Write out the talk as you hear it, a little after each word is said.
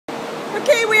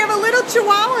Okay, we have a little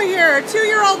Chihuahua here. A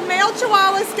 2-year-old male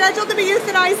Chihuahua scheduled to be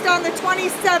euthanized on the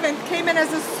 27th. Came in as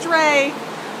a stray.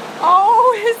 Oh,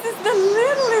 this is the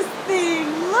littlest thing.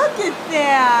 Look at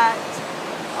that.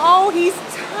 Oh, he's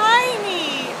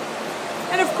tiny.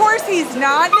 And of course he's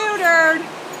not neutered.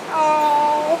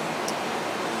 Oh,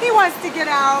 he wants to get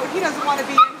out. He doesn't want to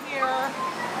be in here.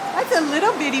 That's a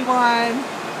little bitty one.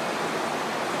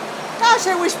 Gosh,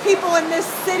 I wish people in this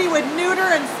city would neuter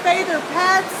and spay their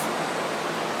pets.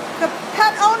 The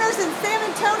pet owners in San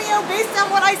Antonio, based on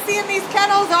what I see in these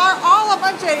kennels, are all a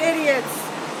bunch of idiots.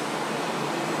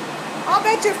 I'll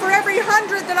bet you for every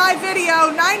 100 that I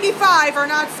video, 95 are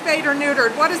not spayed or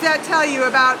neutered. What does that tell you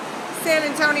about San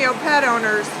Antonio pet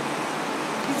owners?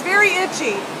 He's very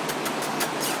itchy.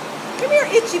 Come here,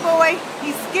 itchy boy.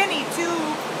 He's skinny too.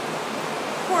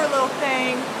 Poor little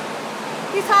thing.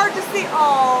 He's hard to see.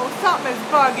 Oh, something is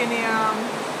bugging him.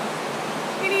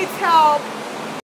 He needs help.